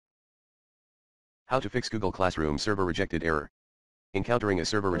How to fix Google Classroom server rejected error. Encountering a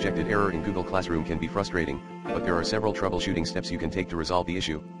server rejected error in Google Classroom can be frustrating, but there are several troubleshooting steps you can take to resolve the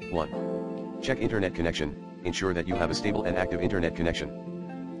issue. 1. Check internet connection. Ensure that you have a stable and active internet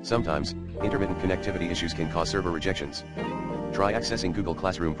connection. Sometimes, intermittent connectivity issues can cause server rejections. Try accessing Google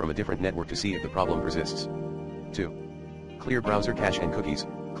Classroom from a different network to see if the problem persists. 2. Clear browser cache and cookies.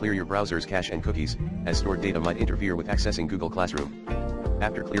 Clear your browser's cache and cookies, as stored data might interfere with accessing Google Classroom.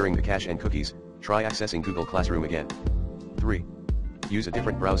 After clearing the cache and cookies, try accessing Google Classroom again. 3. Use a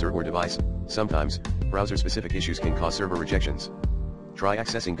different browser or device. Sometimes, browser-specific issues can cause server rejections. Try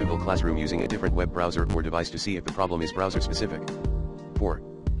accessing Google Classroom using a different web browser or device to see if the problem is browser-specific. 4.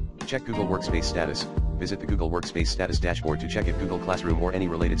 Check Google Workspace status. Visit the Google Workspace status dashboard to check if Google Classroom or any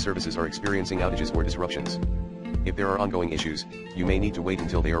related services are experiencing outages or disruptions. If there are ongoing issues, you may need to wait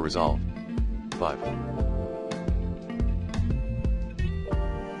until they are resolved. 5.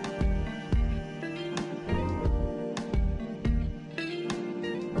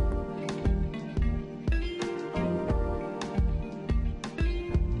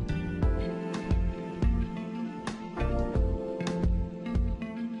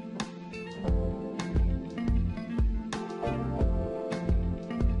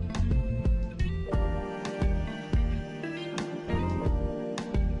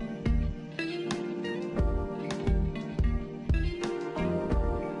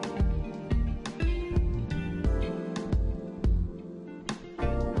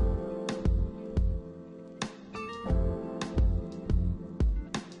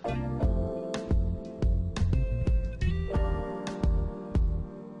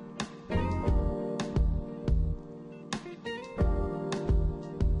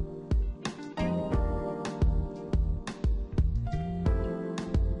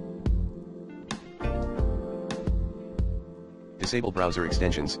 Disable browser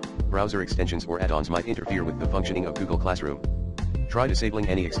extensions. Browser extensions or add-ons might interfere with the functioning of Google Classroom. Try disabling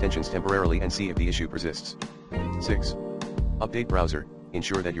any extensions temporarily and see if the issue persists. 6. Update browser.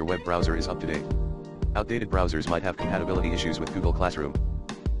 Ensure that your web browser is up to date. Outdated browsers might have compatibility issues with Google Classroom.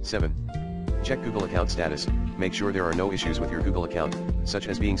 7. Check Google account status. Make sure there are no issues with your Google account, such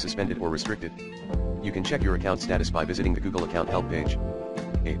as being suspended or restricted. You can check your account status by visiting the Google account help page.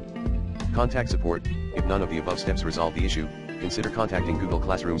 8. Contact support. If none of the above steps resolve the issue, consider contacting Google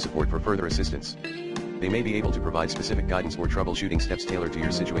Classroom support for further assistance. They may be able to provide specific guidance or troubleshooting steps tailored to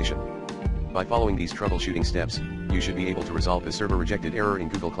your situation. By following these troubleshooting steps, you should be able to resolve the server rejected error in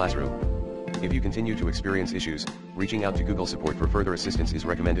Google Classroom. If you continue to experience issues, reaching out to Google support for further assistance is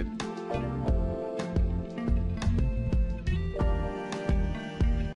recommended.